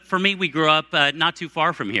for me, we grew up not too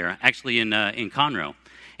far from here, actually in Conroe.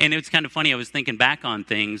 And it was kind of funny. I was thinking back on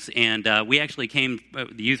things, and we actually came,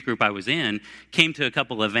 the youth group I was in, came to a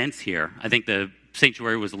couple events here. I think the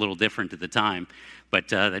sanctuary was a little different at the time, but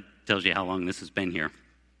that tells you how long this has been here.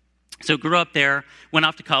 So grew up there, went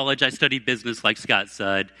off to college. I studied business like Scott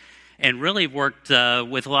said, and really worked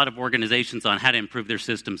with a lot of organizations on how to improve their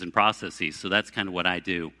systems and processes. So that's kind of what I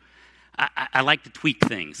do. I like to tweak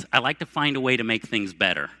things. I like to find a way to make things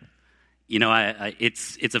better. You know,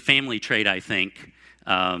 it's a family trait, I think,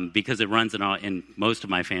 because it runs in most of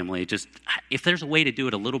my family. Just if there's a way to do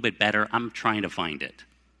it a little bit better, I'm trying to find it.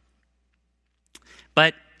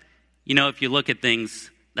 But, you know, if you look at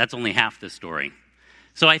things, that's only half the story.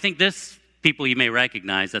 So I think this, people you may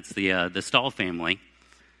recognize, that's the Stahl family.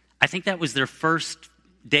 I think that was their first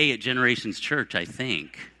day at Generations Church, I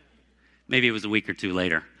think. Maybe it was a week or two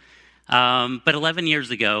later. But 11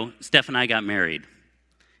 years ago, Steph and I got married.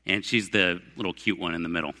 And she's the little cute one in the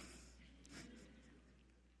middle.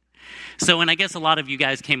 So, and I guess a lot of you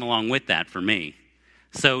guys came along with that for me.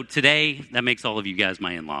 So today, that makes all of you guys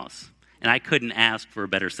my in-laws. And I couldn't ask for a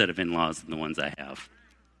better set of in-laws than the ones I have.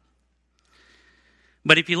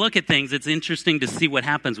 But if you look at things, it's interesting to see what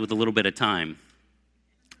happens with a little bit of time.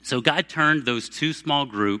 So God turned those two small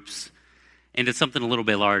groups into something a little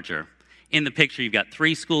bit larger. In the picture, you've got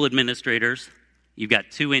 3 school administrators, you've got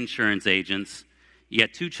 2 insurance agents, you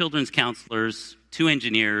got 2 children's counselors, 2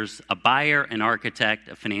 engineers, a buyer, an architect,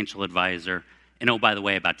 a financial advisor, and oh, by the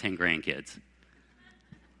way, about 10 grandkids.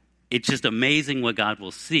 It's just amazing what God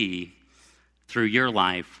will see through your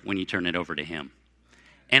life when you turn it over to Him.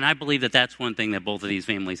 And I believe that that's one thing that both of these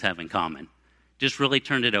families have in common. Just really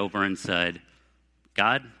turned it over and said,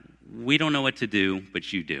 God, we don't know what to do,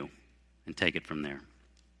 but you do. And take it from there.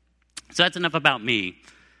 So that's enough about me.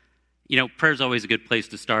 You know, prayer's always a good place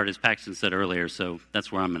to start, as Paxton said earlier, so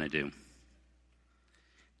that's where I'm going to do.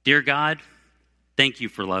 Dear God, thank you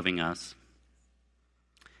for loving us.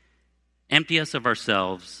 Empty us of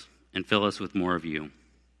ourselves and fill us with more of you.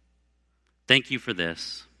 Thank you for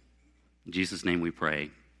this. In Jesus' name we pray.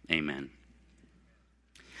 Amen.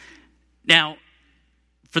 Now,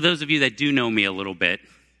 for those of you that do know me a little bit,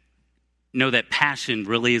 know that passion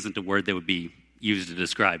really isn't a word that would be used to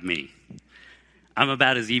describe me. I'm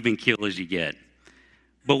about as even keel as you get.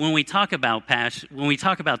 But when we talk about passion, when we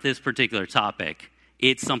talk about this particular topic,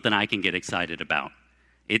 it's something I can get excited about.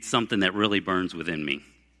 It's something that really burns within me.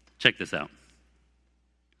 Check this out.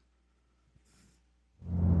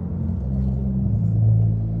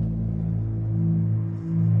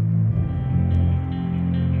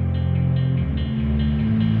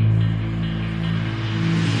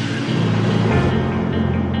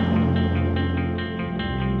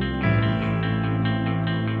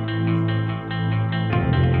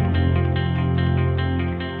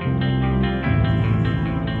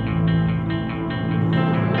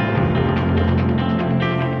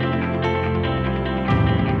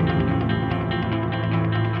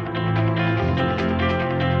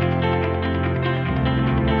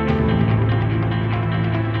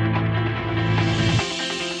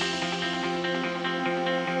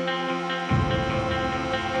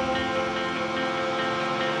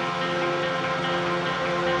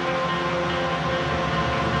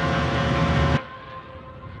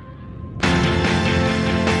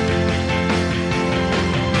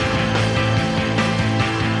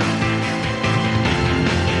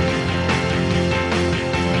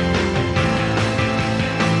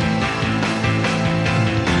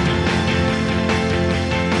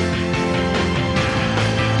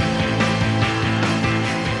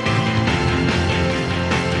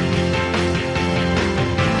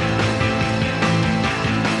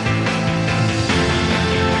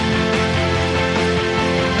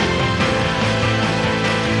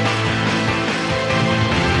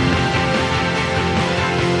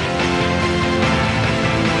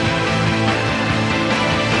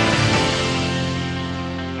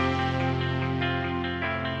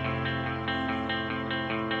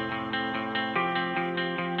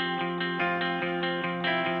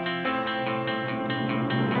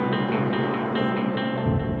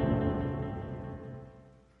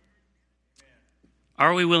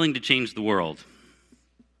 Are we willing to change the world?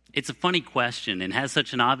 It's a funny question and has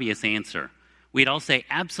such an obvious answer. We'd all say,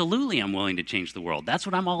 absolutely, I'm willing to change the world. That's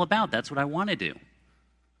what I'm all about. That's what I want to do.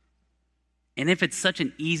 And if it's such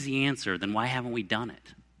an easy answer, then why haven't we done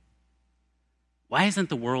it? Why isn't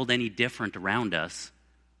the world any different around us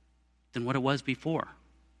than what it was before?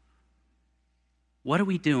 What are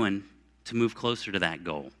we doing to move closer to that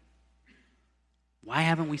goal? Why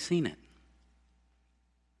haven't we seen it?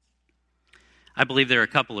 I believe there are a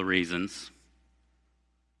couple of reasons.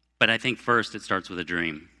 But I think first it starts with a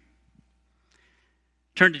dream.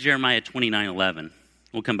 Turn to Jeremiah 29:11.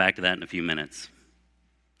 We'll come back to that in a few minutes.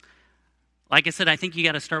 Like I said, I think you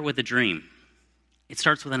got to start with a dream. It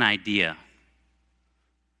starts with an idea.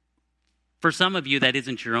 For some of you, that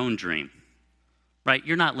isn't your own dream, right?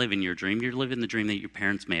 You're not living your dream. You're living the dream that your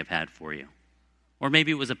parents may have had for you. Or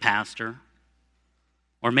maybe it was a pastor.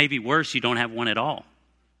 Or maybe worse, you don't have one at all.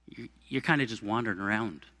 You're kind of just wandering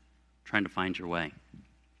around trying to find your way.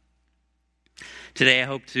 Today, I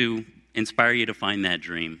hope to inspire you to find that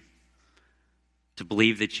dream, to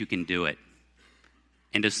believe that you can do it,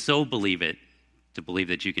 and to so believe it, to believe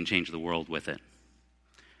that you can change the world with it,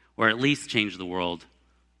 or at least change the world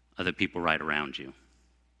of the people right around you.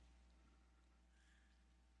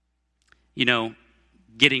 You know,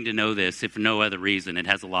 getting to know this, if for no other reason, it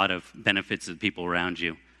has a lot of benefits to the people around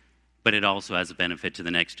you, but it also has a benefit to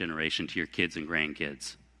the next generation, to your kids and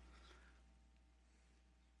grandkids.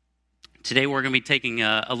 Today we're going to be taking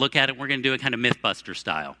a look at it. We're going to do it kind of Mythbuster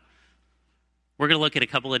style. We're going to look at a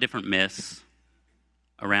couple of different myths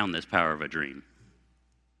around this power of a dream.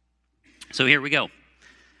 So here we go.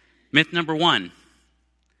 Myth number 1,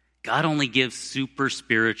 God only gives super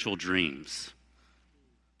spiritual dreams.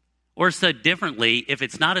 Or said differently, if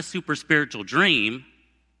it's not a super spiritual dream,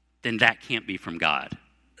 then that can't be from God.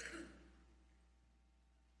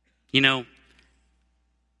 You know,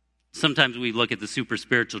 sometimes we look at the super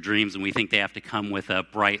spiritual dreams and we think they have to come with a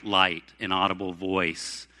bright light, an audible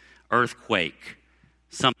voice, earthquake,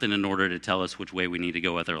 something in order to tell us which way we need to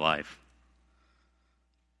go with our life.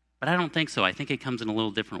 But I don't think so. I think it comes in a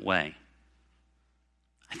little different way.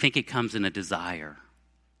 I think it comes in a desire,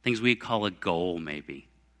 things we call a goal maybe,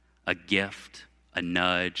 a gift, a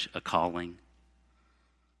nudge, a calling.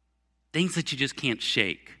 Things that you just can't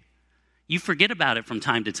shake. You forget about it from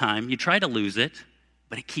time to time. You try to lose it,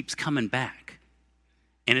 but it keeps coming back.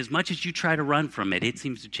 And as much as you try to run from it, it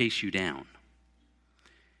seems to chase you down.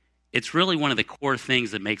 It's really one of the core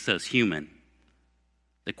things that makes us human.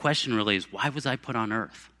 The question really is, why was I put on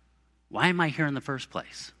earth? Why am I here in the first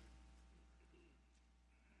place?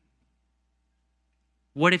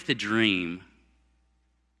 What if the dream,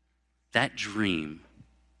 that dream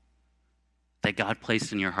that God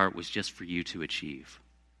placed in your heart was just for you to achieve?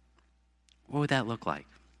 What would that look like?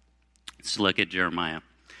 Let's look at Jeremiah.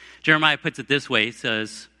 Jeremiah puts it this way. He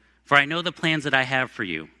says, "For I know the plans that I have for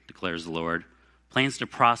you, declares the Lord, plans to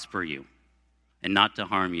prosper you and not to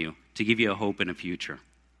harm you, to give you a hope and a future."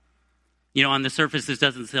 You know, on the surface, this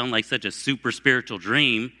doesn't sound like such a super spiritual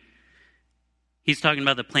dream. He's talking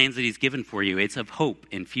about the plans that he's given for you. It's of hope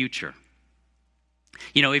and future.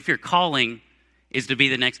 You know, if your calling is to be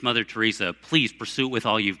the next Mother Teresa, please pursue it with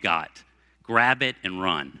all you've got. Grab it and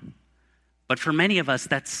run. But for many of us,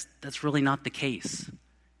 that's really not the case.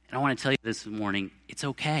 And I want to tell you this morning, it's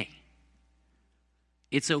okay.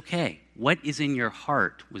 It's okay. What is in your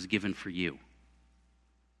heart was given for you.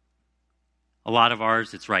 A lot of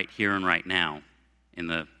ours, it's right here and right now in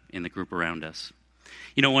the group around us.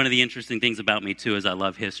 You know, one of the interesting things about me, too, is I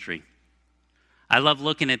love history. I love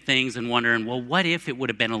looking at things and wondering, well, what if it would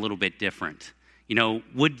have been a little bit different? You know,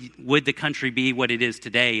 would the country be what it is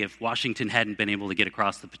today if Washington hadn't been able to get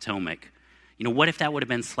across the Potomac? You know, what if that would have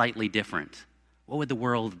been slightly different? What would the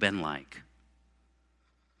world have been like?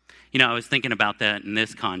 You know, I was thinking about that in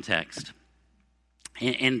this context.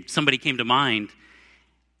 And somebody came to mind.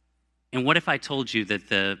 And what if I told you that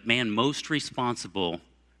the man most responsible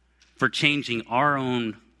for changing our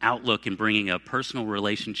own outlook and bringing a personal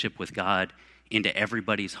relationship with God into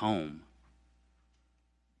everybody's home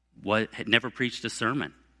had never preached a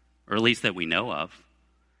sermon, or at least that we know of.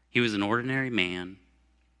 He was an ordinary man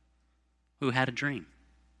who had a dream.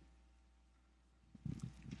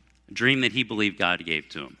 A dream that he believed God gave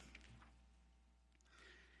to him.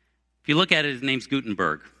 If you look at it, his name's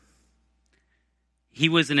Gutenberg. He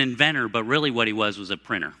was an inventor, but really what he was a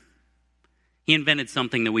printer. He invented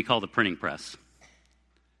something that we call the printing press.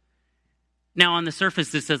 Now, on the surface,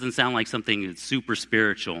 this doesn't sound like something that's super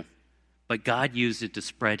spiritual, but God used it to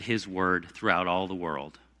spread his word throughout all the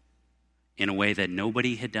world in a way that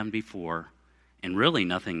nobody had done before, and really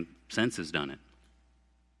nothing since has done it.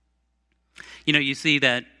 You know, you see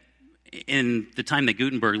that in the time that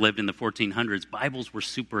Gutenberg lived in the 1400s, Bibles were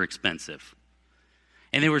super expensive.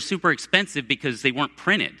 And they were super expensive because they weren't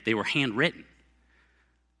printed. They were handwritten.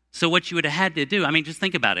 So what you would have had to do, I mean, just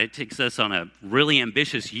think about it. It takes us on a really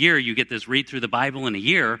ambitious year. You get this read through the Bible in a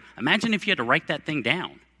year. Imagine if you had to write that thing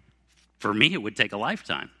down. For me, it would take a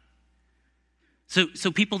lifetime.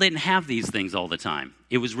 So people didn't have these things all the time.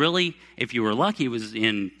 It was really, if you were lucky, it was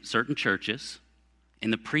in certain churches,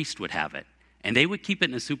 and the priest would have it. And they would keep it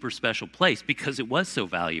in a super special place because it was so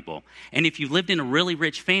valuable. And if you lived in a really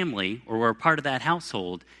rich family or were a part of that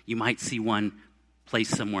household, you might see one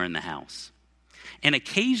placed somewhere in the house. And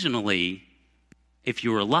occasionally, if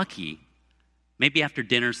you were lucky, maybe after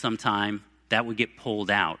dinner sometime, that would get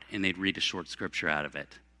pulled out and they'd read a short scripture out of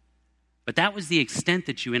it. But that was the extent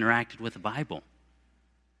that you interacted with the Bible.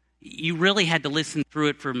 You really had to listen through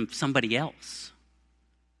it from somebody else.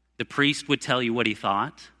 The priest would tell you what he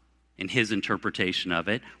thought and his interpretation of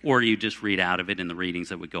it, or you just read out of it in the readings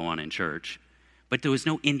that would go on in church. But there was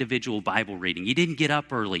no individual Bible reading. You didn't get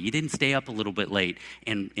up early. You didn't stay up a little bit late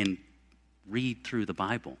and read through the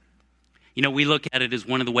Bible. You know, we look at it as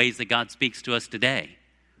one of the ways that God speaks to us today.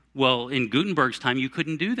 Well, in Gutenberg's time, you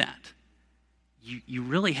couldn't do that. You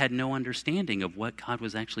really had no understanding of what God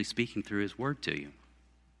was actually speaking through his word to you.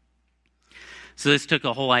 So this took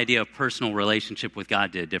a whole idea of personal relationship with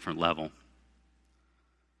God to a different level.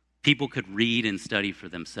 People could read and study for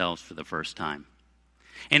themselves for the first time.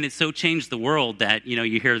 And it so changed the world that, you know,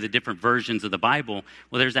 you hear the different versions of the Bible.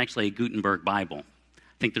 Well, there's actually a Gutenberg Bible.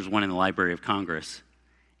 I think there's one in the Library of Congress.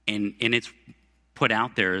 And it's put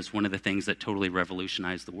out there as one of the things that totally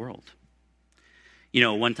revolutionized the world. You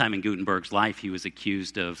know, one time in Gutenberg's life, he was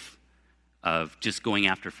accused of just going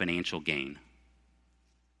after financial gain.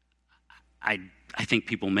 I think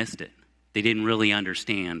people missed it. They didn't really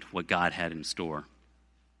understand what God had in store.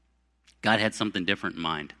 God had something different in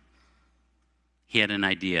mind. He had an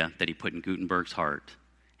idea that he put in Gutenberg's heart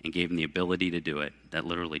and gave him the ability to do it that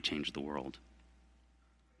literally changed the world.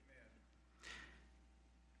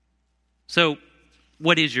 So,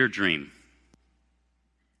 what is your dream?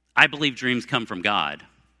 I believe dreams come from God.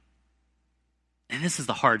 And this is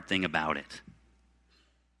the hard thing about it.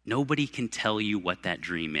 Nobody can tell you what that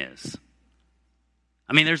dream is.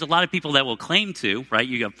 I mean, there's a lot of people that will claim to, right?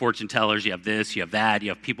 You have fortune tellers, you have this, you have that, you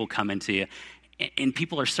have people coming to you, and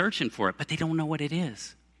people are searching for it, but they don't know what it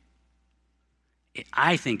is.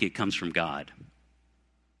 I think it comes from God,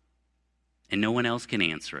 and no one else can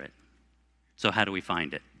answer it. So how do we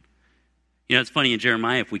find it? You know, it's funny in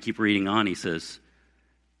Jeremiah, if we keep reading on, he says,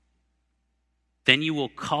 "Then you will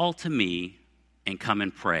call to me and come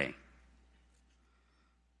and pray,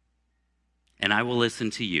 and I will listen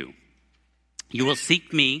to you. You will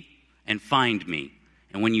seek me and find me,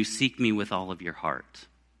 and when you seek me with all of your heart."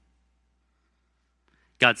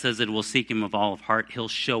 God says that we'll seek him with all of heart. He'll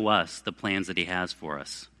show us the plans that he has for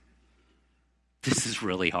us. This is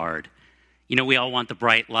really hard. You know, we all want the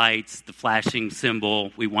bright lights, the flashing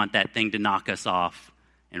symbol. We want that thing to knock us off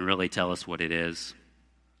and really tell us what it is.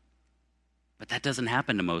 But that doesn't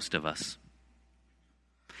happen to most of us.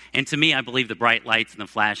 And to me, I believe the bright lights and the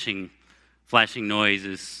flashing noise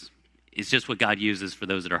is just what God uses for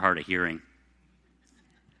those that are hard of hearing.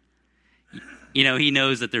 You know, he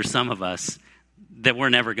knows that there's some of us that we're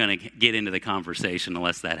never going to get into the conversation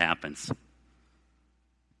unless that happens.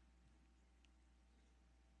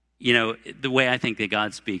 You know, the way I think that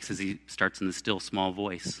God speaks is he starts in the still small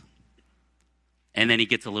voice. And then he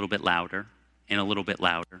gets a little bit louder and a little bit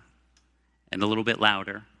louder and a little bit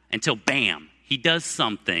louder until, bam, he does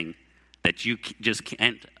something that you just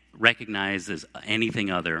can't recognize as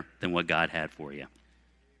anything other than what God had for you.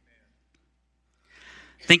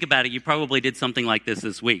 Think about it. You probably did something like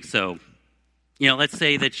this week. So, you know, let's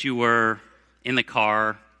say that you were in the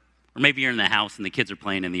car, or maybe you're in the house and the kids are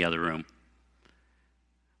playing in the other room.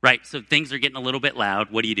 Right, so things are getting a little bit loud.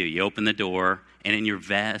 What do? You open the door, and in your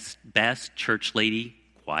best church lady,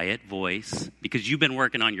 quiet voice, because you've been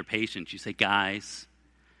working on your patience, you say, guys,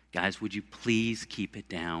 would you please keep it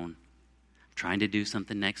down? I'm trying to do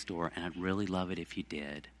something next door, and I'd really love it if you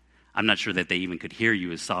did. I'm not sure that they even could hear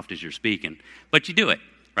you as soft as you're speaking, but you do it,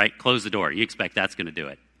 right? Close the door. You expect that's going to do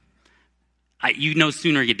it. You no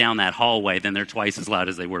sooner get down that hallway than they're twice as loud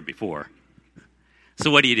as they were before. So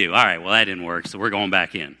what do? All right, well, that didn't work, so we're going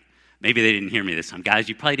back in. Maybe they didn't hear me this time. Guys,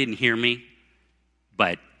 you probably didn't hear me,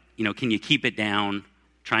 but, you know, can you keep it down?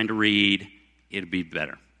 Trying to read, it'll be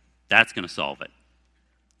better. That's going to solve it.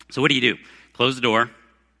 So what do? Close the door. It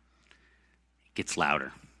gets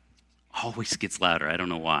louder. Always gets louder. I don't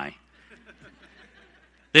know why.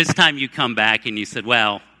 This time you come back and you said,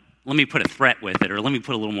 well, let me put a threat with it, or let me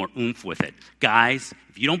put a little more oomph with it. Guys,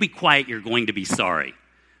 if you don't be quiet, you're going to be sorry.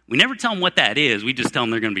 We never tell them what that is. We just tell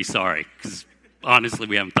them they're going to be sorry, because honestly,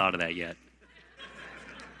 we haven't thought of that yet.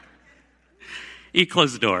 You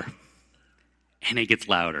close the door, and it gets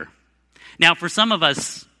louder. Now, for some of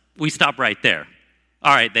us, we stop right there.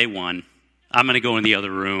 All right, they won. I'm going to go in the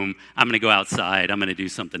other room. I'm going to go outside. I'm going to do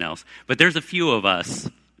something else. But there's a few of us,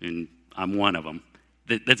 and I'm one of them,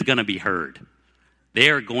 that's going to be heard. They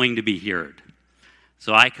are going to be heard.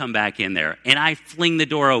 So I come back in there, and I fling the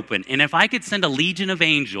door open. And if I could send a legion of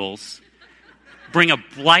angels, bring a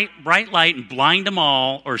bright light and blind them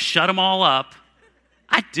all or shut them all up,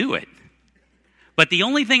 I'd do it. But the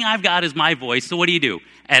only thing I've got is my voice, so what do?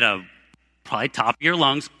 At a probably top of your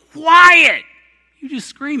lungs, quiet! You just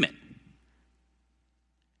scream it.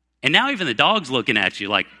 And now even the dog's looking at you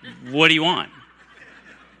like, what do you want?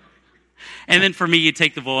 And then for me, you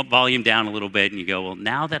take the volume down a little bit and you go, well,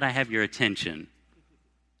 now that I have your attention,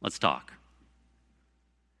 let's talk.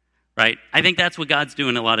 Right? I think that's what God's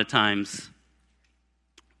doing a lot of times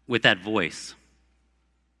with that voice.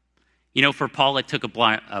 You know, for Paul, it took a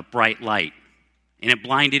bright light, and it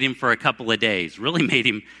blinded him for a couple of days, really made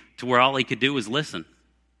him to where all he could do was listen.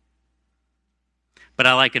 But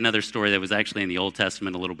I like another story that was actually in the Old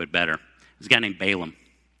Testament a little bit better. There's a guy named Balaam.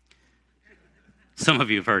 Some of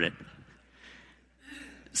you have heard it.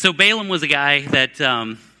 So Balaam was a guy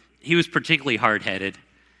that he was particularly hard-headed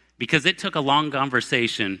because it took a long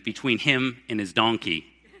conversation between him and his donkey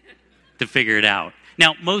to figure it out.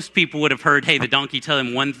 Now, most people would have heard, hey, the donkey tell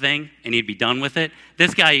him one thing and he'd be done with it.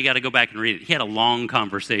 This guy, you got to go back and read it. He had a long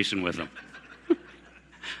conversation with him.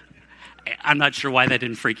 I'm not sure why that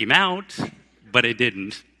didn't freak him out, but it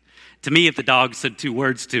didn't. To me, if the dog said 2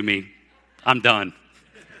 words to me, I'm done.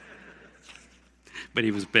 But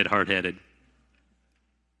he was a bit hard-headed.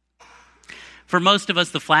 For most of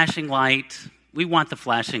us, the flashing light, we want the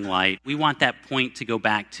flashing light. We want that point to go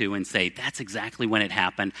back to and say, that's exactly when it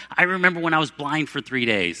happened. I remember when I was blind for 3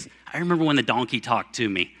 days. I remember when the donkey talked to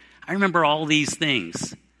me. I remember all these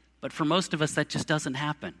things. But for most of us, that just doesn't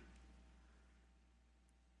happen.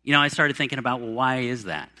 You know, I started thinking about, well, why is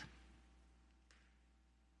that?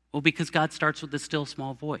 Well, because God starts with the still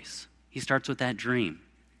small voice. He starts with that dream.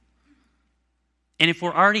 And if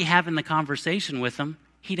we're already having the conversation with him,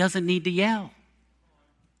 he doesn't need to yell.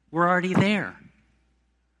 We're already there.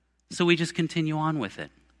 So we just continue on with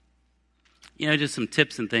it. You know, just some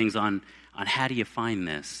tips and things on how do you find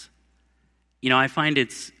this. You know, I find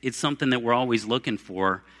it's something that we're always looking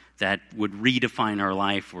for that would redefine our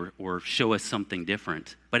life or show us something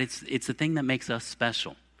different. But it's the thing that makes us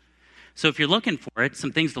special. So if you're looking for it,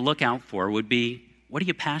 some things to look out for would be, what are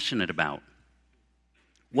you passionate about?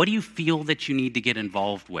 What do you feel that you need to get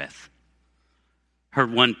involved with?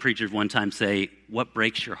 Heard one preacher one time say, what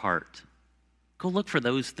breaks your heart? Go look for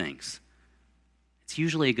those things. It's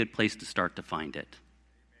usually a good place to start to find it.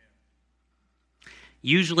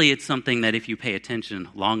 Usually it's something that if you pay attention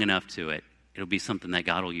long enough to it, it'll be something that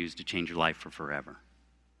God will use to change your life for forever.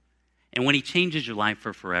 And when he changes your life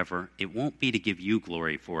for forever, it won't be to give you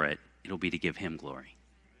glory for it. It'll be to give him glory.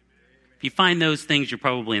 If you find those things, you're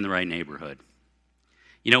probably in the right neighborhood.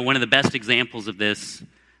 You know, one of the best examples of this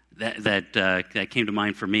that came to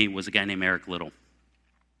mind for me was a guy named Eric Little.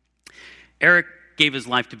 Eric gave his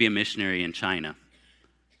life to be a missionary in China.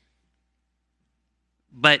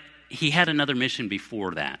 But he had another mission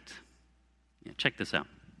before that. Yeah, check this out.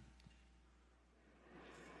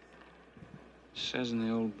 It says in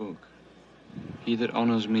the old book, he that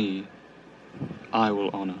honors me, I will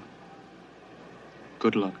honor.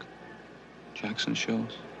 Good luck, Jackson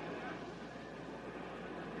Shows.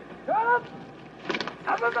 Come!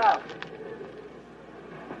 Up above!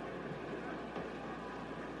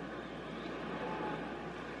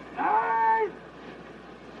 Nice!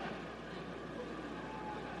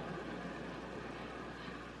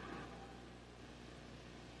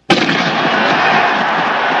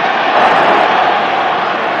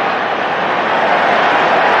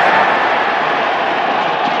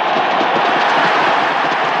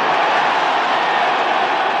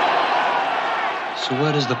 So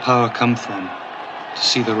where does the power come from to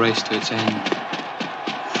see the race to its end?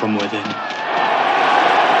 From within.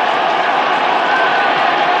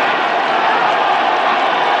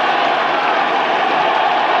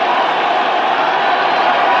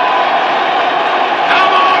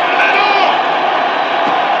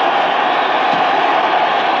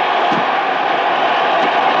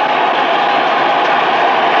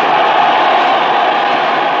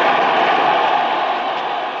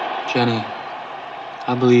 Jenny,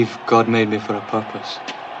 I believe God made me for a purpose.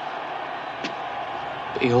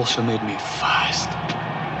 But he also made me fast.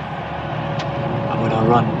 And when I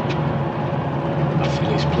run, I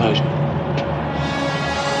feel his pleasure.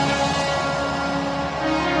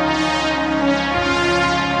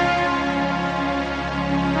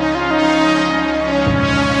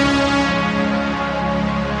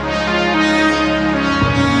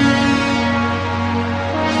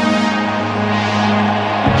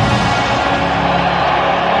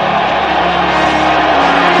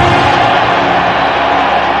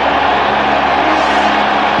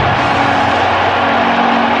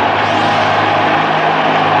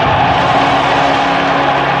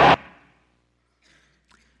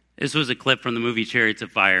 This was a clip from the movie Chariots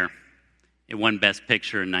of Fire. It won Best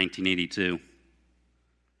Picture in 1982.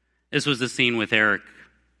 This was the scene with Eric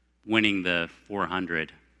winning the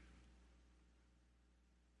 400.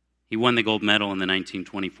 He won the gold medal in the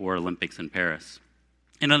 1924 Olympics in Paris.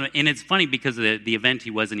 And it's funny because of the event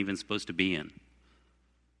he wasn't even supposed to be in.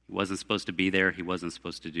 He wasn't supposed to be there. He wasn't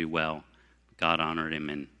supposed to do well. God honored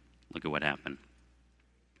him, and look at what happened.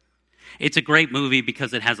 It's a great movie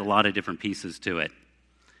because it has a lot of different pieces to it.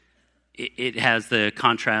 It has the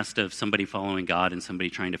contrast of somebody following God and somebody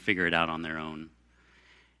trying to figure it out on their own.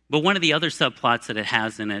 But one of the other subplots that it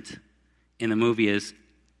has in it, in the movie, is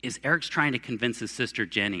Eric's trying to convince his sister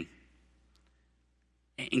Jenny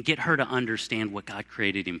and get her to understand what God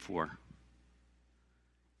created him for.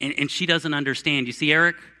 And she doesn't understand. You see,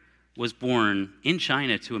 Eric was born in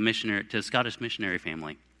China to a Scottish missionary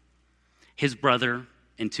family. His brother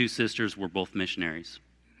and two sisters were both missionaries.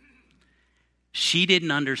 She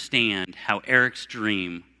didn't understand how Eric's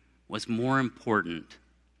dream was more important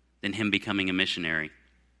than him becoming a missionary.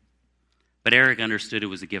 But Eric understood it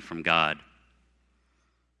was a gift from God.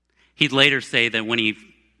 He'd later say that when he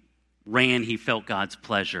ran, he felt God's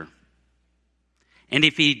pleasure. And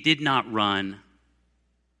if he did not run,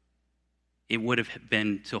 it would have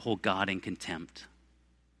been to hold God in contempt.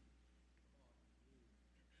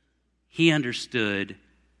 He understood,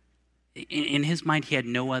 in his mind, he had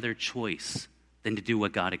no other choice than to do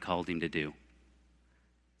what God had called him to do.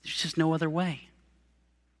 There's just no other way.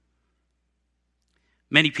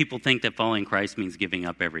 Many people think that following Christ means giving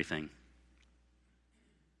up everything.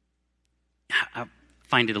 I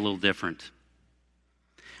find it a little different.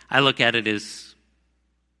 I look at it as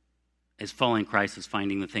following Christ as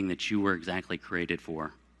finding the thing that you were exactly created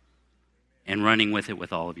for and running with it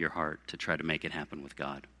with all of your heart to try to make it happen with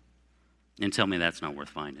God. And tell me that's not worth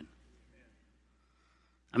finding.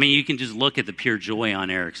 I mean, you can just look at the pure joy on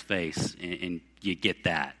Eric's face and you get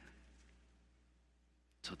that.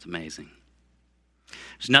 So it's amazing.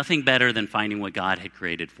 There's nothing better than finding what God had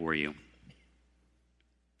created for you.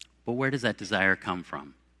 But where does that desire come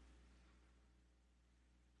from?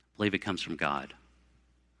 I believe it comes from God.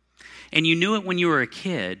 And you knew it when you were a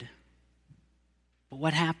kid, but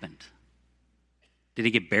what happened? Did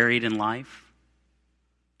it get buried in life?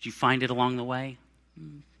 Did you find it along the way?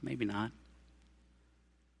 Maybe not.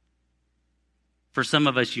 For some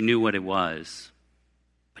of us, you knew what it was,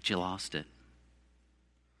 but you lost it.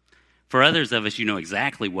 For others of us, you know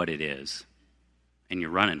exactly what it is, and you're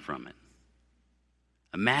running from it.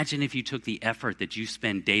 Imagine if you took the effort that you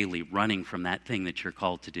spend daily running from that thing that you're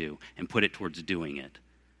called to do and put it towards doing it.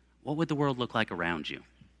 What would the world look like around you?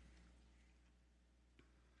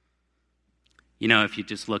 You know, if you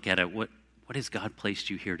just look at it, what has God placed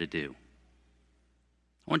you here to do?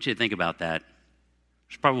 I want you to think about that.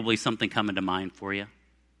 There's probably something coming to mind for you.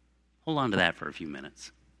 Hold on to that for a few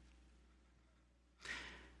minutes.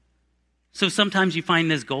 So sometimes you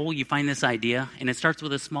find this goal, you find this idea, and it starts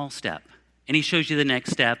with a small step. And he shows you the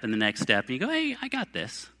next step and the next step, and you go, hey, I got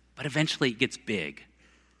this. But eventually it gets big.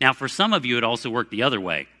 Now, for some of you, it also worked the other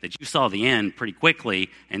way, that you saw the end pretty quickly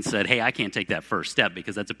and said, hey, I can't take that first step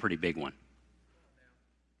because that's a pretty big one.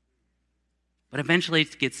 But eventually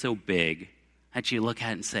it gets so big that you look at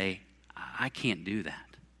it and say, I can't do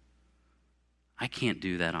that. I can't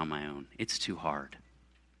do that on my own. It's too hard.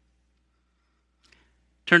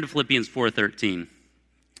 Turn to Philippians 4:13.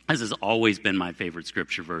 This has always been my favorite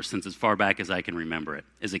scripture verse since as far back as I can remember it.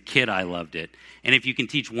 As a kid, I loved it. And if you can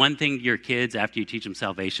teach one thing to your kids after you teach them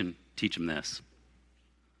salvation, teach them this.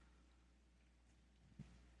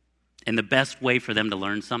 And the best way for them to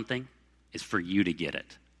learn something is for you to get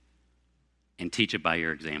it and teach it by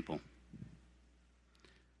your example.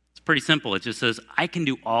 It's pretty simple. It just says, I can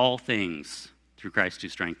do all things through Christ who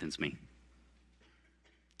strengthens me.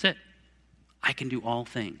 That's it. I can do all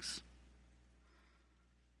things.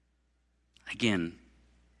 Again,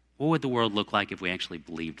 what would the world look like if we actually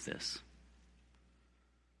believed this?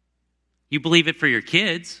 You believe it for your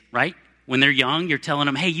kids, right? When they're young, you're telling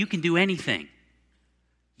them, hey, you can do anything.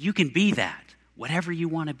 You can be that. Whatever you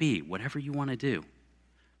want to be, whatever you want to do.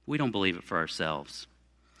 We don't believe it for ourselves.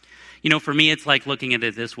 You know, for me, it's like looking at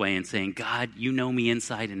it this way and saying, God, you know me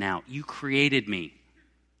inside and out. You created me.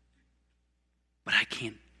 But I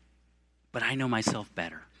can't. But I know myself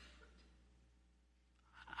better.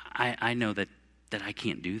 I know that I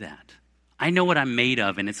can't do that. I know what I'm made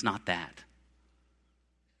of, and it's not that.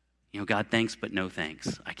 You know, God, thanks, but no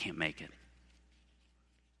thanks. I can't make it.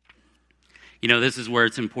 You know, this is where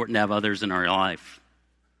it's important to have others in our life.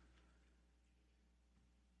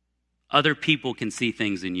 Other people can see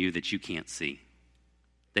things in you that you can't see.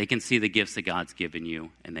 They can see the gifts that God's given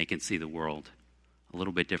you, and they can see the world a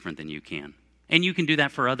little bit different than you can. And you can do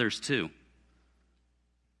that for others too.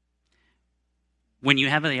 When you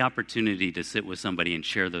have the opportunity to sit with somebody and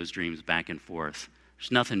share those dreams back and forth,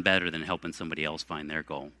 there's nothing better than helping somebody else find their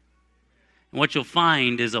goal. And what you'll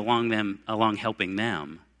find is along helping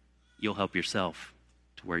them, you'll help yourself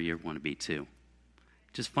to where you want to be too.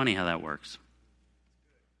 Just funny how that works.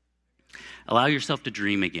 Allow yourself to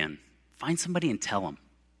dream again. Find somebody and tell them.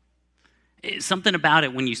 Something about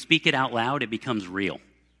it, when you speak it out loud, it becomes real.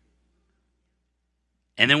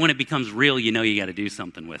 And then when it becomes real, you know you got to do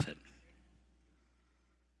something with it.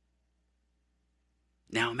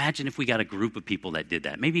 Now imagine if we got a group of people that did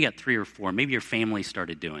that. Maybe you got 3 or 4. Maybe your family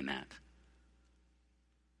started doing that.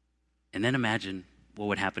 And then imagine what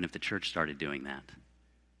would happen if the church started doing that.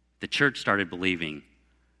 The church started believing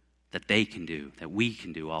that they can do, that we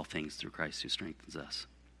can do all things through Christ who strengthens us.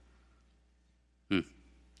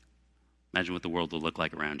 Imagine what the world will look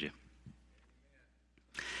like around you.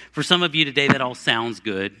 For some of you today, that all sounds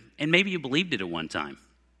good, and maybe you believed it at one time,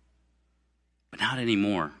 but not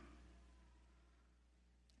anymore.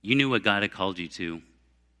 You knew what God had called you to.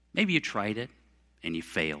 Maybe you tried it, and you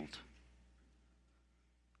failed.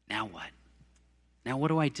 Now what? Now what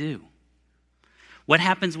do I do? What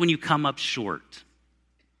happens when you come up short?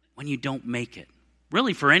 When you don't make it?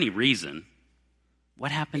 Really for any reason.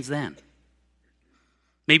 What happens then?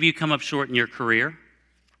 Maybe you come up short in your career.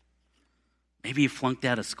 Maybe you flunked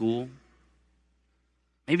out of school.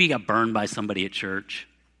 Maybe you got burned by somebody at church.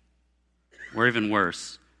 Or even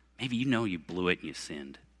worse, maybe you know you blew it and you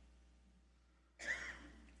sinned.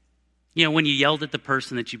 You know, when you yelled at the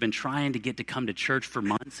person that you've been trying to get to come to church for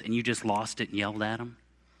months and you just lost it and yelled at them.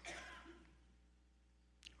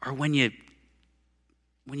 Or when you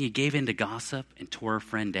gave in to gossip and tore a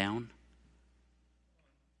friend down.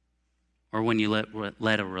 Or when you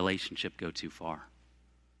let a relationship go too far.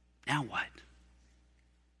 Now what?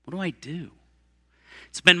 What do I do?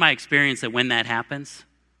 It's been my experience that when that happens,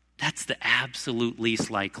 that's the absolute least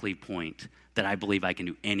likely point that I believe I can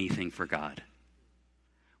do anything for God.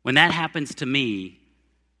 When that happens to me,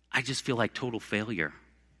 I just feel like total failure.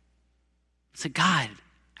 I say, God,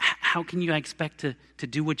 how can you expect to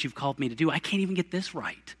do what you've called me to do? I can't even get this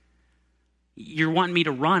right. You're wanting me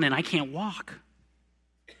to run and I can't walk.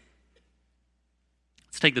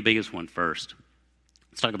 Let's take the biggest one first.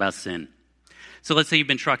 Let's talk about sin. So let's say you've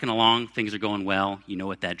been trucking along, things are going well, you know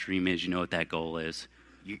what that dream is, you know what that goal is,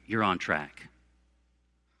 you're on track.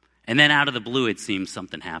 And then out of the blue, it seems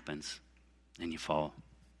something happens and you fall.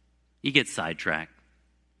 You get sidetracked.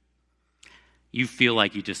 You feel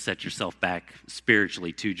like you just set yourself back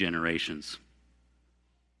spiritually 2 generations.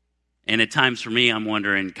 And at times for me, I'm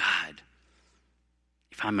wondering, God,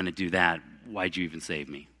 if I'm going to do that, why'd you even save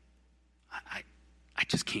me? I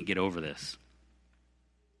just can't get over this.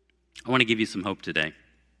 I want to give you some hope today.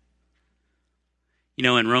 You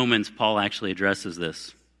know, in Romans, Paul actually addresses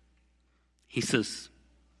this. He says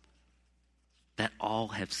that all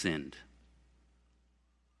have sinned.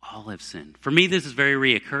 All have sinned. For me, this is very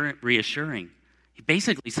reassuring. He's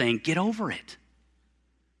basically saying, get over it.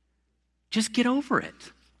 Just get over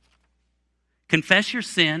it. Confess your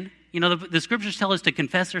sin. You know, the scriptures tell us to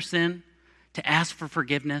confess our sin, to ask for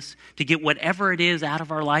forgiveness, to get whatever it is out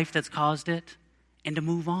of our life that's caused it, and to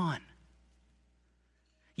move on.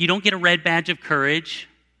 You don't get a red badge of courage.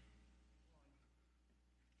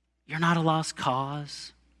 You're not a lost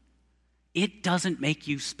cause. It doesn't make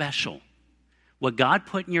you special. What God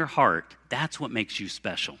put in your heart, that's what makes you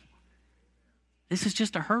special. This is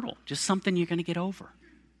just a hurdle, just something you're going to get over.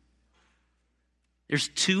 There's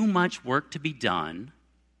too much work to be done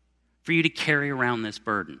for you to carry around this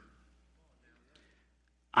burden.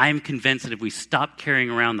 I am convinced that if we stop carrying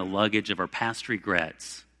around the luggage of our past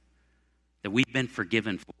regrets that we've been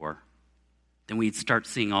forgiven for, then we'd start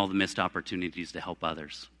seeing all the missed opportunities to help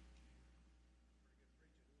others.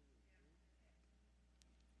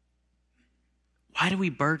 Why do we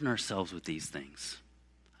burden ourselves with these things?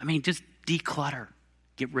 I mean, just declutter.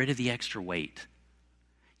 Get rid of the extra weight.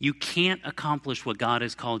 You can't accomplish what God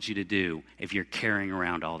has called you to do if you're carrying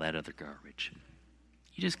around all that other garbage.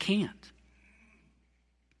 You just can't.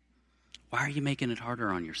 Why are you making it harder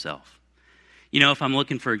on yourself? You know, if I'm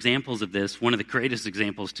looking for examples of this, one of the greatest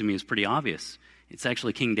examples to me is pretty obvious. It's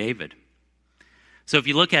actually King David. So if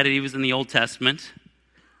you look at it, he was in the Old Testament.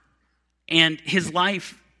 And his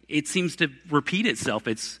life, it seems to repeat itself.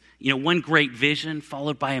 It's, you know, one great vision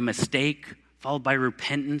followed by a mistake, followed by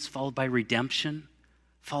repentance, followed by redemption,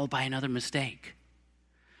 followed by another mistake.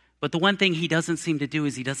 But the one thing he doesn't seem to do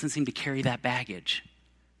is he doesn't seem to carry that baggage.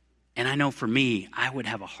 And I know for me, I would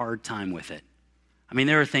have a hard time with it. I mean,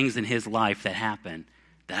 there are things in his life that happen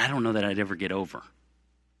that I don't know that I'd ever get over.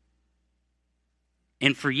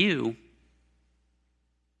 And for you,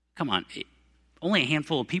 come on, only a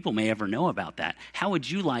handful of people may ever know about that. How would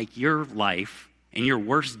you like your life and your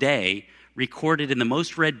worst day recorded in the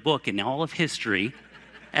most read book in all of history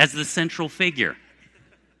as the central figure?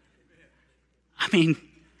 I mean,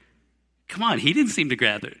 come on, he didn't seem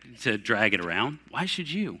to drag it around. Why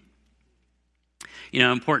should you?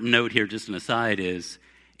 Important note here, just an aside, is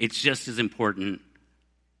it's just as important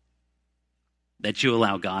that you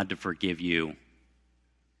allow God to forgive you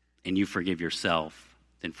and you forgive yourself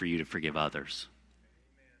than for you to forgive others.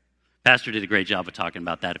 Pastor did a great job of talking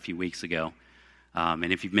about that a few weeks ago.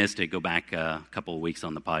 And if you've missed it, go back a couple of weeks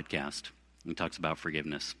on the podcast. He talks about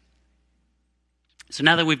forgiveness. So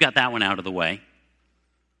now that we've got that one out of the way,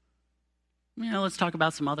 let's talk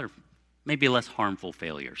about some other, maybe less harmful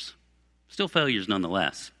failures. Still failures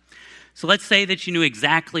nonetheless. So let's say that you knew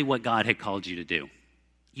exactly what God had called you to do.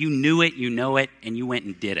 You knew it, you know it, and you went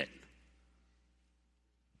and did it.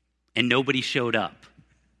 And nobody showed up.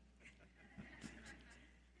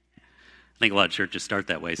 I think a lot of churches start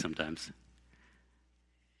that way sometimes.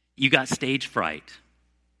 You got stage fright.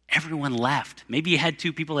 Everyone left. Maybe you had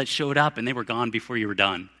 2 people that showed up and they were gone before you were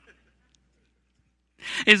done.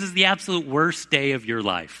 This is the absolute worst day of your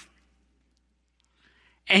life.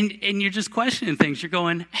 And you're just questioning things. You're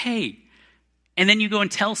going, hey. And then you go and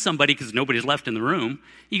tell somebody, because nobody's left in the room.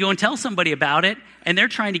 You go and tell somebody about it, and they're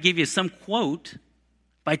trying to give you some quote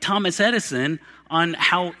by Thomas Edison on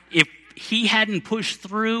how if he hadn't pushed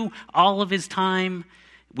through all of his time,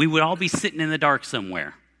 we would all be sitting in the dark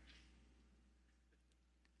somewhere.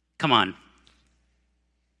 Come on.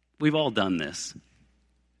 We've all done this.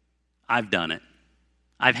 I've done it.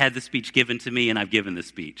 I've had the speech given to me, and I've given the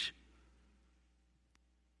speech.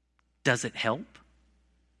 Does it help?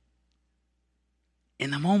 In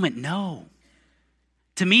the moment, no.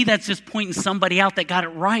 To me, that's just pointing somebody out that got it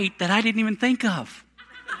right that I didn't even think of.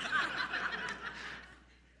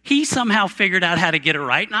 He somehow figured out how to get it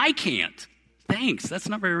right, and I can't. Thanks. That's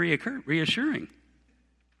not very reassuring.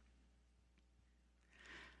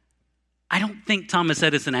 I don't think Thomas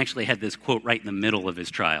Edison actually had this quote right in the middle of his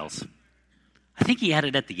trials. I think he had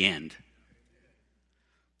it at the end.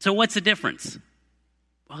 So what's the difference?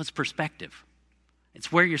 Well, it's perspective.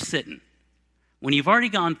 It's where you're sitting. When you've already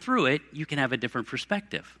gone through it, you can have a different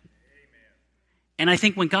perspective. Amen. And I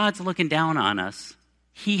think when God's looking down on us,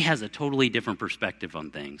 he has a totally different perspective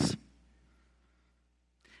on things.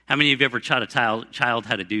 How many of you ever taught a child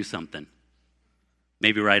how to do something?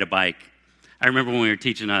 Maybe ride a bike. I remember when we were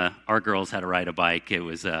teaching our girls how to ride a bike, it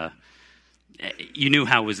was, you knew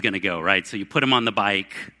how it was going to go, right? So you put them on the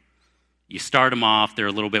bike, you start them off, they're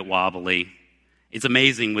a little bit wobbly. It's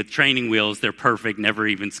amazing, with training wheels, they're perfect, never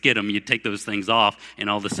even skid them. You take those things off, and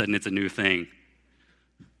all of a sudden it's a new thing.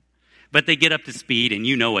 But they get up to speed, and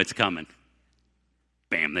you know what's coming.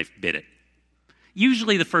 Bam, they've bit it.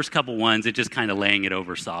 Usually the first couple ones, it's just kind of laying it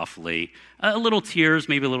over softly. A little tears,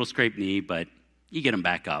 maybe a little scraped knee, but you get them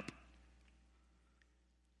back up.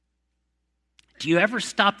 Do you ever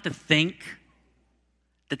stop to think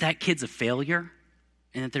that kid's a failure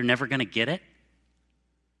and that they're never going to get it?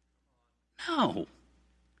 No.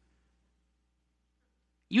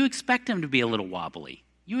 You expect them to be a little wobbly.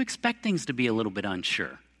 You expect things to be a little bit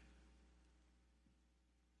unsure.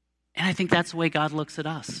 And I think that's the way God looks at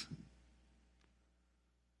us.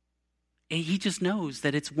 And he just knows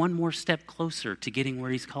that it's one more step closer to getting where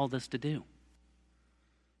he's called us to do.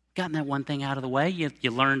 Gotten that one thing out of the way, you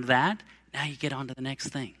learned that, now you get on to the next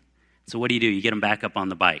thing. So what do? You get them back up on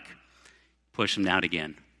the bike, push them down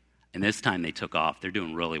again. And this time they took off. They're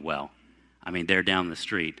doing really well. I mean, they're down the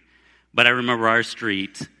street. But I remember our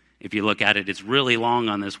street, if you look at it, it's really long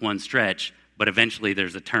on this one stretch, but eventually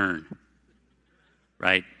there's a turn,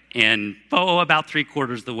 right? And about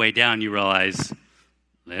 3/4 of the way down, you realize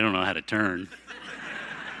they don't know how to turn.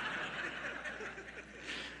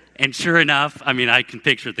 And sure enough, I mean, I can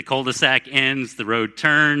picture it. The cul-de-sac ends, the road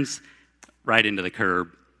turns right into the curb.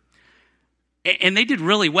 And they did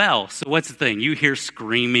really well. So what's the thing? You hear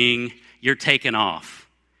screaming, you're taking off.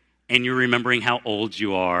 And you're remembering how old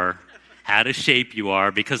you are, how out of shape you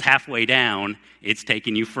are, because halfway down, it's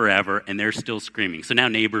taking you forever, and they're still screaming. So now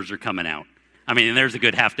neighbors are coming out. I mean, there's a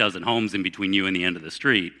good half dozen homes in between you and the end of the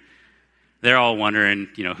street. They're all wondering,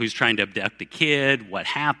 who's trying to abduct a kid, what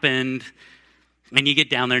happened. And you get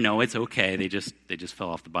down there, no, it's okay. They just fell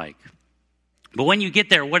off the bike. But when you get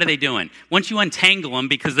there, what are they doing? Once you untangle them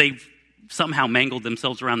because they've somehow mangled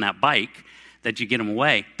themselves around that bike, that you get them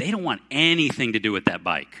away, they don't want anything to do with that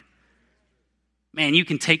bike. Man, you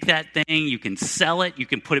can take that thing, you can sell it, you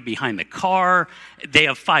can put it behind the car. They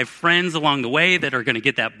have 5 friends along the way that are going to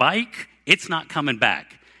get that bike. It's not coming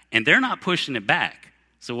back. And they're not pushing it back.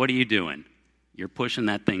 So what are you doing? You're pushing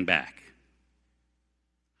that thing back.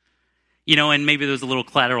 You know, and maybe there was a little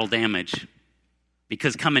collateral damage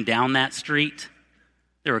because coming down that street,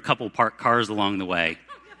 there were a couple parked cars along the way.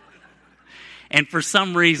 And for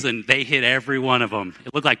some reason, they hit every one of them.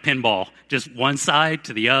 It looked like pinball, just one side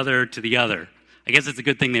to the other to the other. I guess it's a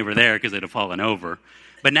good thing they were there because they'd have fallen over.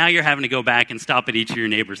 But now you're having to go back and stop at each of your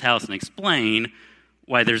neighbor's house and explain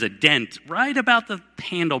why there's a dent right about the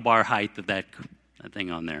handlebar height of that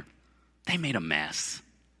thing on there. They made a mess.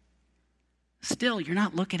 Still, you're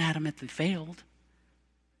not looking at them if they failed.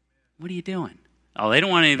 What are you doing? Oh, they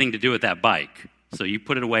don't want anything to do with that bike. So you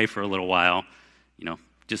put it away for a little while, you know,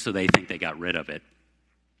 just so they think they got rid of it.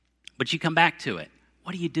 But you come back to it.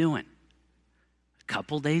 What are you doing? A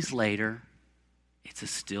couple days later, it's a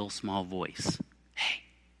still small voice. Hey,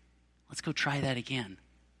 let's go try that again.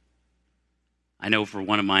 I know for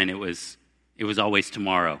one of mine, it was always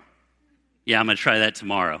tomorrow. Yeah, I'm going to try that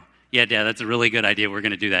tomorrow. Yeah, Dad, that's a really good idea. We're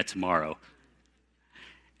going to do that tomorrow.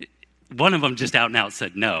 One of them just out and out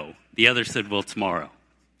said no. The other said, well, tomorrow.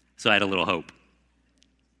 So I had a little hope.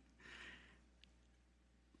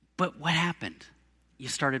 But what happened? You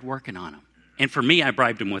started working on them. And for me, I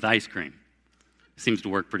bribed them with ice cream. Seems to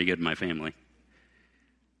work pretty good in my family.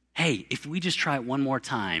 Hey, if we just try it one more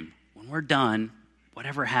time, when we're done,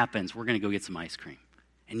 whatever happens, we're going to go get some ice cream.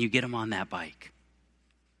 And you get them on that bike.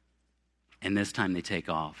 And this time they take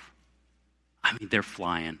off. I mean, they're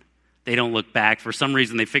flying. They don't look back. For some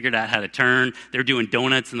reason, they figured out how to turn. They're doing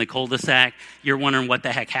donuts in the cul-de-sac. You're wondering what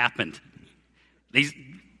the heck happened. A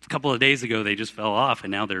couple of days ago, they just fell off,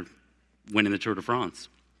 and now they're winning the Tour de France.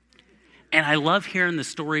 And I love hearing the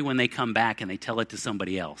story when they come back and they tell it to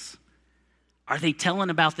somebody else. Are they telling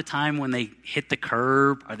about the time when they hit the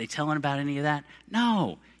curb? Are they telling about any of that?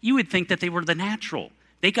 No. You would think that they were the natural.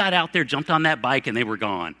 They got out there, jumped on that bike, and they were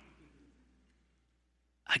gone.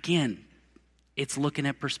 Again, it's looking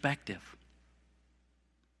at perspective.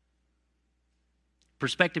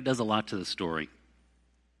 Perspective does a lot to the story.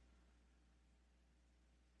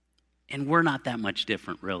 And we're not that much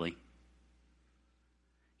different, really.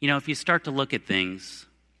 You know, if you start to look at things,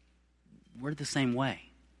 we're the same way.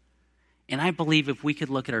 And I believe if we could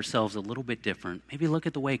look at ourselves a little bit different, maybe look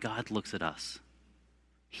at the way God looks at us.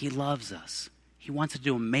 He loves us. He wants to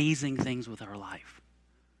do amazing things with our life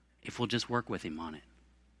if we'll just work with him on it.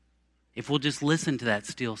 If we'll just listen to that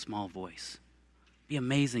still small voice. It'd be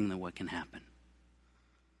amazing that what can happen.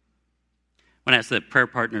 When I asked the prayer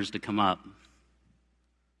partners to come up,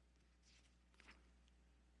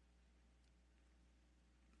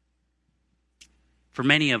 for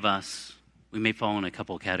many of us, we may fall in a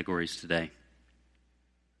couple of categories today.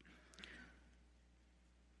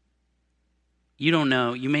 You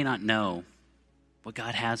may not know what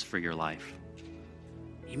God has for your life.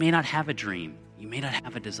 You may not have a dream. You may not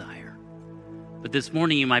have a desire. But this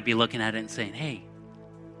morning you might be looking at it and saying, hey,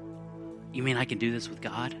 you mean I can do this with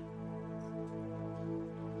God? It'd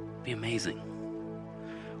be amazing.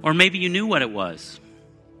 Or maybe you knew what it was,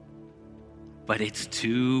 but it's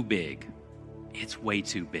too big. It's way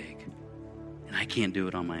too big. And I can't do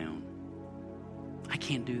it on my own. I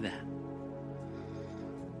can't do that.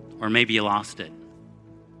 Or maybe you lost it.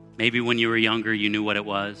 Maybe when you were younger you knew what it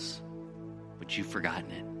was, but you've forgotten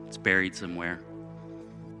it. It's buried somewhere.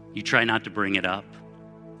 You try not to bring it up.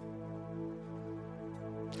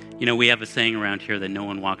 You know, we have a saying around here that no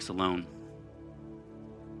one walks alone.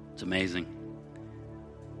 It's amazing.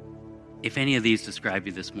 If any of these describe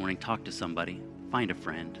you this morning, talk to somebody. Find a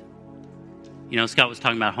friend. You know, Scott was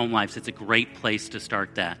talking about home lives. It's a great place to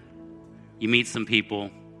start that. You meet some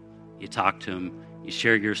people, you talk to them, you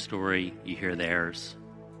share your story, you hear theirs.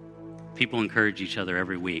 People encourage each other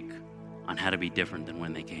every week on how to be different than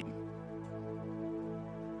when they came.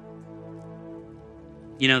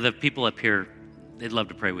 You know, the people up here, they'd love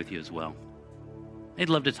to pray with you as well. They'd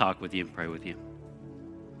love to talk with you and pray with you.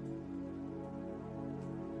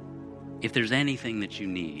 If there's anything that you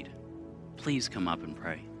need, please come up and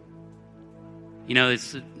pray. You know,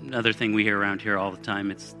 it's another thing we hear around here all the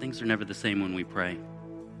time. It's things are never the same when we pray.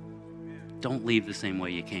 Don't leave the same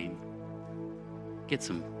way you came.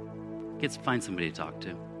 Find somebody to talk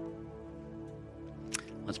to.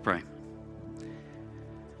 Let's pray.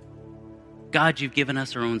 God, you've given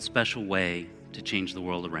us our own special way to change the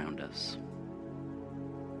world around us.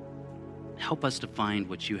 Help us to find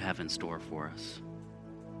what you have in store for us.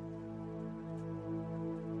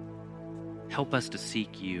 Help us to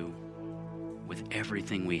seek you with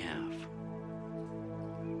everything we have.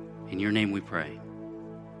 In your name we pray.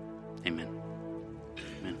 Amen.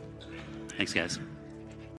 Amen. Thanks, guys.